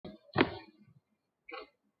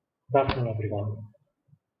Good afternoon, everyone.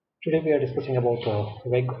 Today we are discussing about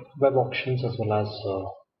web auctions as well as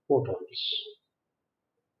portals.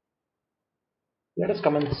 Let us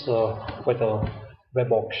commence with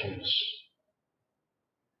web auctions.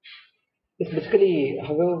 It's basically,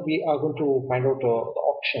 however, we are going to find out the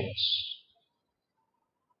auctions.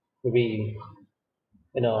 Maybe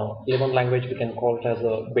in a layman language, we can call it as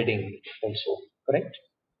a bidding also, correct?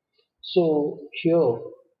 So here,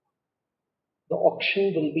 the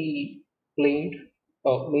auction will be played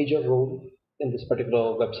a major role in this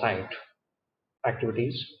particular website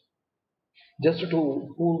activities just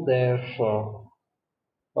to pool their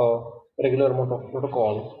regular amount of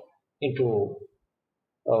protocol into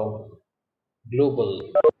uh,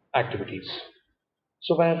 global activities.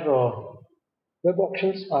 So where web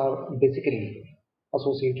auctions are basically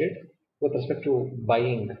associated with respect to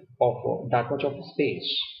buying of that much of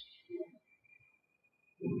space,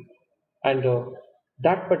 and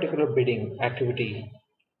that particular bidding activity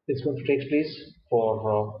is going to take place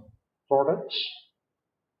for products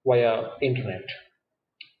via internet.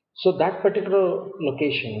 So that particular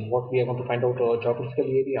location, what we are going to find out geographical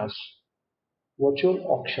areas, virtual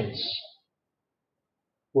auctions,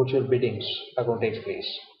 virtual biddings are going to take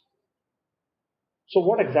place. So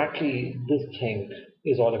what exactly this thing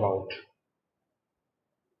is all about?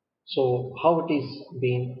 So how it is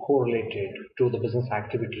being correlated to the business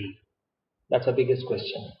activity? That's the biggest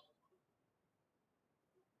question.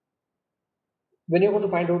 When you're going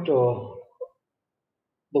to find out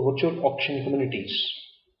the virtual auction communities,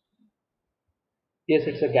 yes,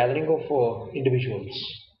 it's a gathering of individuals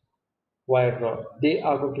where they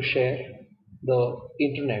are going to share the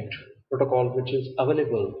internet protocol which is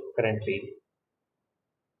available currently,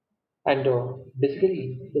 and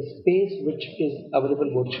basically the space which is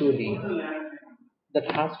available virtually,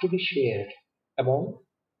 that has to be shared among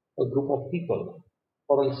a group of people,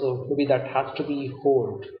 or also maybe that has to be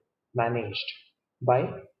held, managed by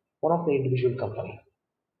one of the individual company.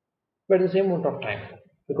 But at the same moment of time,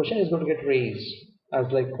 the question is going to get raised as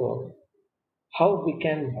like how we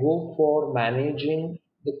can go for managing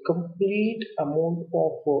the complete amount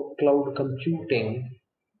of cloud computing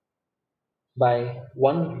by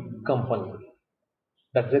one company.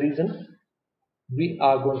 That's the reason we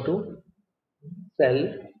are going to sell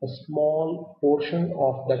a small portion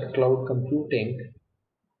of that cloud computing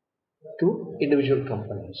to individual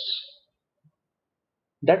companies.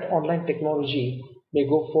 That online technology may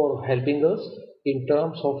go for helping us in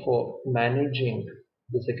terms of managing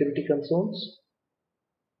the security concerns,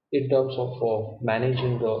 in terms of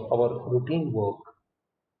managing our routine work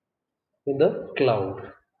in the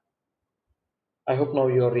cloud. I hope now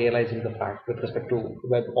you are realizing the fact with respect to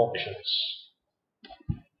web auctions.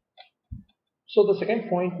 So the second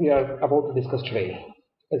point we are about to discuss today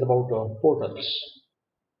is about portals.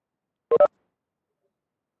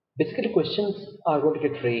 Basically, questions are going to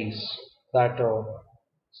get raised that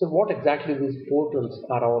so what exactly these portals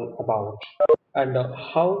are all about, and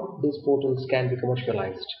how these portals can be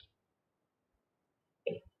commercialized.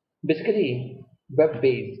 Basically,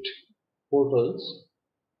 web-based portals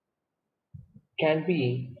can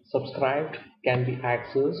be subscribed, can be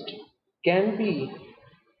accessed, can be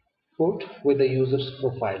put with the user's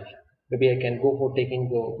profile. Maybe I can go for taking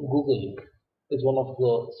the Google is one of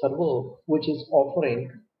the server which is offering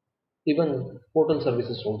even portal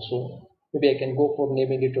services also. Maybe I can go for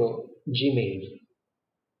naming it Gmail.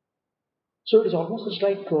 So it is almost just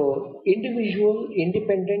like individual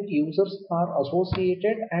independent users are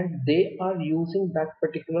associated and they are using that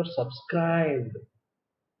particular subscribed,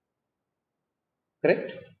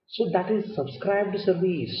 correct? So that is subscribed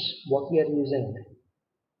service what we are using.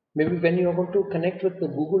 Maybe when you are going to connect with the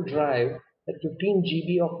Google Drive, that 15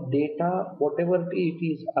 GB of data, whatever it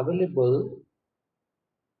is available,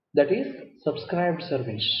 that is subscribed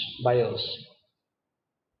service by us.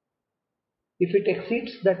 If it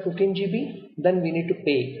exceeds that 15 GB, then we need to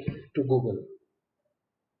pay to Google,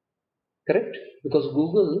 correct? Because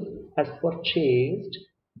Google has purchased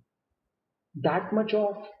that much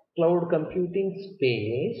of cloud computing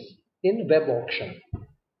space in web auction.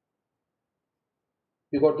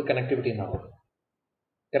 You got the connectivity now,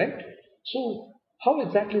 correct? So how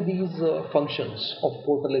exactly these functions of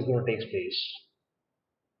portal is going to take place?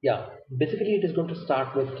 Yeah, basically it is going to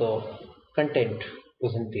start with content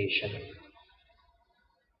presentation.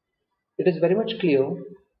 It is very much clear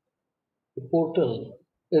the portal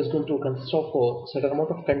is going to consist of a certain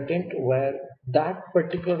amount of content where that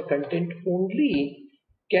particular content only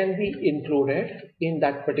can be included in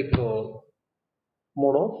that particular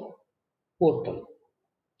mode of portal.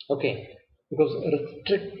 Okay, because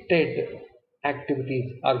restricted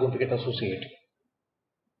activities are going to get associated.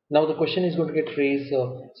 Now the question is going to get raised,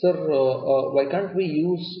 sir, why can't we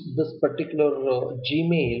use this particular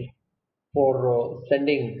Gmail for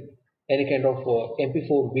sending any kind of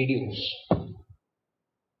MP4 videos?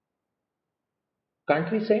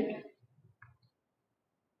 Can't we send?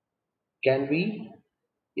 Can we?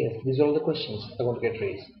 Yes, these are all the questions I want to get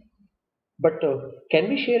raised. But can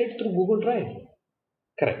we share it through Google Drive?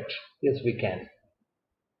 Correct. Yes, we can.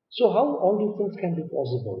 So how all these things can be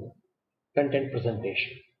possible? Content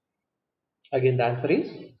presentation. Again, the answer is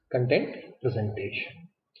content presentation.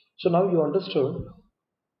 So now you understood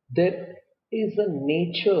there is a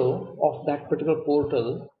nature of that particular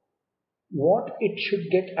portal, what it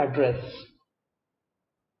should get address,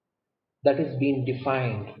 that is being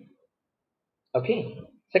defined. Okay.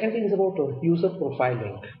 Second thing is about user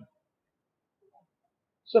profiling.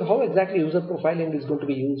 So how exactly user profiling is going to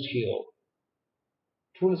be used here?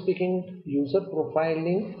 Truly speaking, user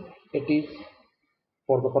profiling, it is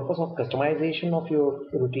for the purpose of customization of your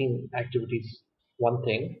routine activities, one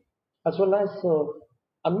thing, as well as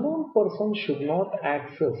unknown person should not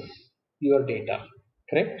access your data,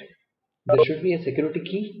 correct? There should be a security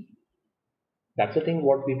key. That's the thing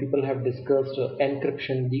what we people have discussed,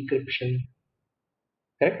 encryption, decryption,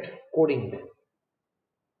 correct? Coding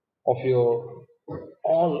of your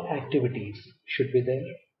all activities should be there.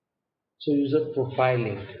 So user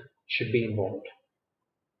profiling should be involved.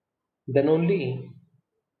 Then only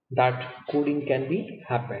that coding can be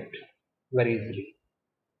happened very easily.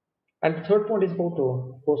 And the third point is about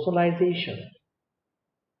personalization.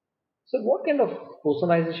 So what kind of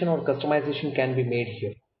personalization or customization can be made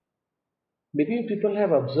here? Maybe people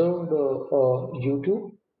have observed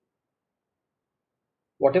YouTube.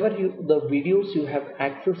 Whatever the videos you have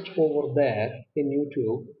accessed over there in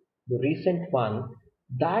YouTube, the recent one,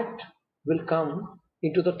 that will come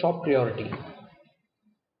into the top priority.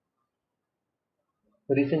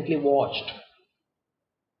 Recently watched,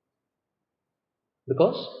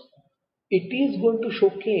 because it is going to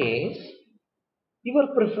showcase your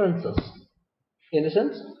preferences. In a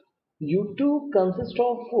sense, YouTube consists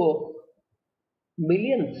of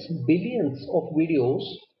millions, billions of videos.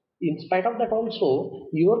 In spite of that also,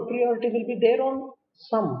 your priority will be there on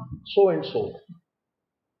some so and so.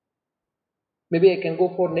 Maybe I can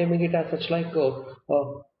go for naming it as such like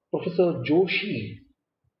Professor Joshi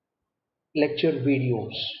lecture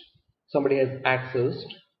videos. Somebody has accessed.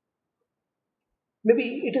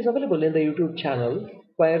 Maybe it is available in the YouTube channel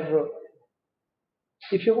where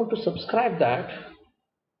if you want to subscribe that,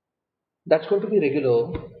 that's going to be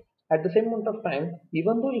regular. At the same amount of time,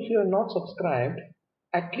 even though if you are not subscribed,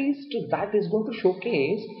 at least that is going to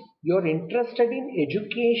showcase you're interested in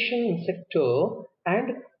education sector,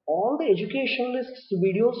 and all the educationalists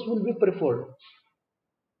videos will be preferred.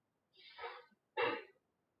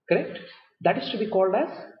 Correct? That is to be called as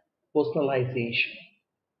personalization.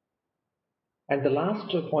 And the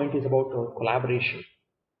last point is about collaboration.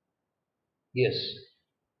 Yes,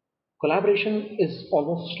 collaboration is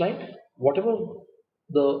almost like whatever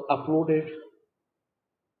the uploaded,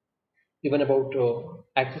 even about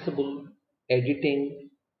accessible, editing,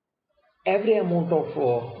 every amount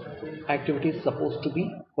of activity is supposed to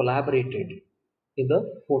be collaborated in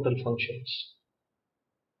the portal functions.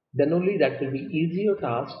 Then only that will be easier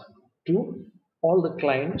task to all the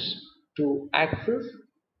clients to access,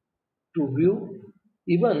 to view,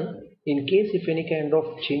 even in case if any kind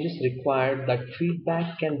of changes required, that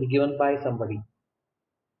feedback can be given by somebody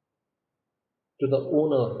to the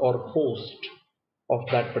owner or host of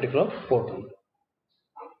that particular portal.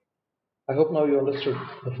 I hope now you understood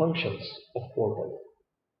the functions of portal.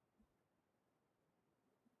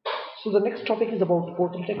 So the next topic is about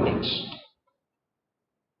portal techniques.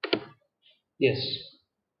 Yes,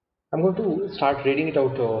 I'm going to start reading it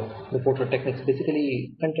out, the portal techniques,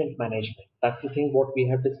 basically content management. That's the thing what we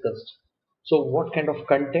have discussed. So what kind of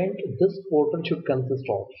content this portal should consist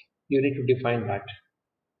of? You need to define that.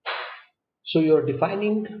 So you're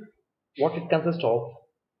defining what it consists of.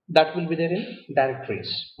 That will be there in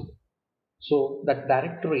directories. So that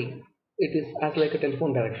directory, it is as like a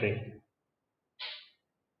telephone directory.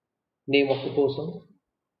 Name of the person,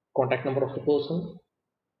 contact number of the person,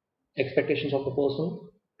 expectations of the person,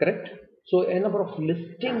 correct? So a number of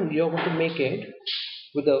listing you're going to make it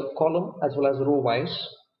with a column as well as row wise,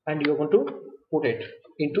 and you're going to put it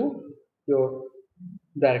into your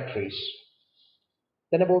directories.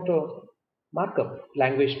 Then about markup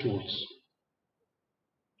language tools.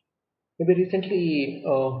 Maybe recently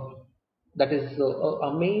that is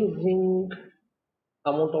amazing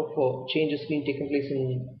amount of changes being taken place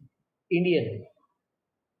in Indian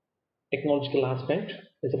technological aspect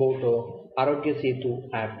is about Arogya Setu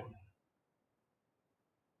app.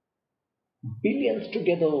 billions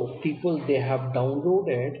together people they have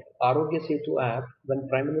downloaded Arogya Setu app when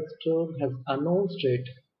Prime Minister has announced it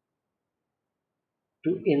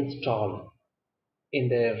to install in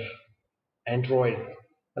their Android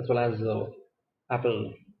as well as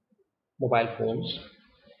Apple mobile phones.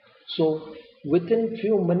 So within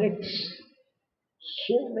few minutes,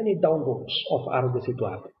 so many downloads of Arogya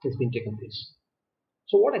Setu app has been taken place.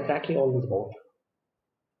 So what exactly all this about?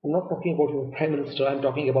 I'm not talking about your Prime Minister. I'm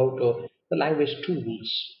talking about the language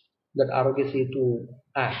tools that Arogya Setu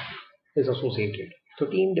app is associated.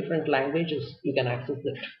 13 different languages you can access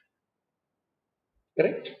it.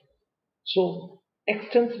 Correct? So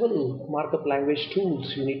extensible markup language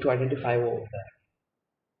tools you need to identify over there.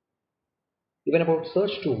 Even about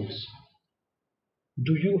search tools,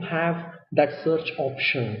 do you have that search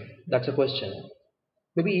option? That's a question.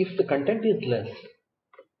 Maybe if the content is less,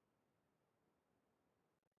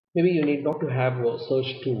 maybe you need not to have a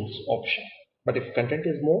search tools option. But if content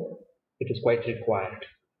is more, it is quite required.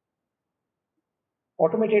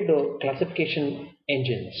 Automated classification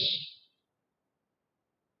engines.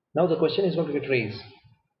 Now the question is going to get raised.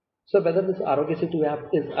 So whether this Arogya Setu app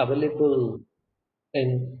is available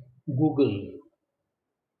in Google.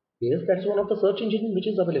 Yes, that's one of the search engines which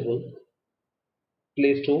is available.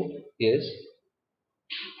 Play Store, yes.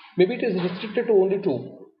 Maybe it is restricted to only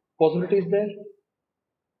two. Possibility is there,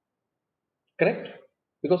 correct?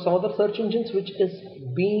 Because some other search engines which is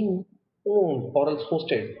being owned or else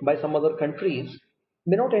hosted by some other countries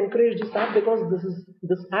may not encourage this app because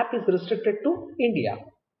this app is restricted to India.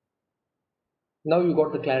 Now you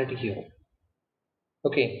got the clarity here.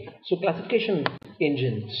 Okay, so classification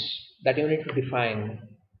engines that you need to define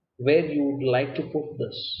where you would like to put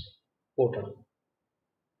this portal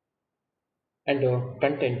and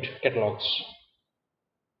content catalogs.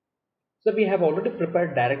 So we have already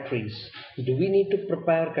prepared directories. Do we need to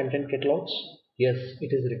prepare content catalogs? Yes,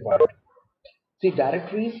 it is required. See,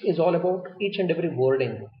 directories is all about each and every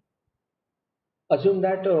wording. Assume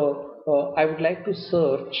that I would like to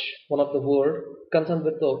search one of the word concerned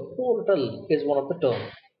with the portal is one of the term.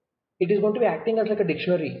 It is going to be acting as like a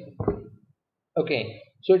dictionary. Okay,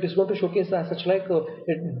 so it is going to showcase as such like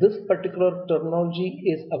this particular terminology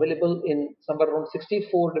is available in somewhere around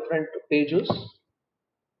 64 different pages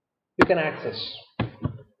you can access.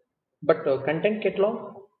 But content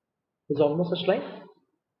catalog is almost such like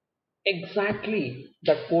exactly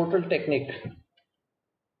that portal technique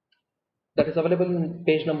that is available in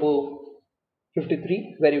page number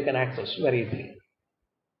 53 where you can access very easily.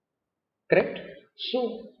 Correct?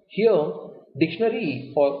 So here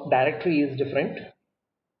dictionary or directory is different,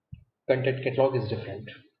 content catalog is different.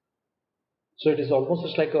 So it is almost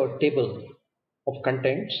just like a table of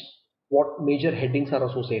contents, what major headings are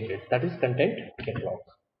associated. That is content catalog.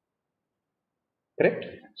 Correct?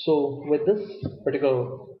 So with this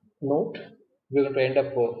particular note, we're going to end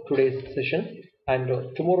up today's session,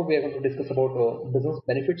 and tomorrow we are going to discuss about business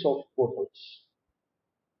benefits of portals.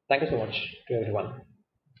 Thank you so much to everyone.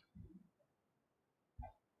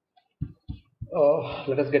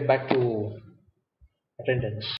 Let us get back to attendance.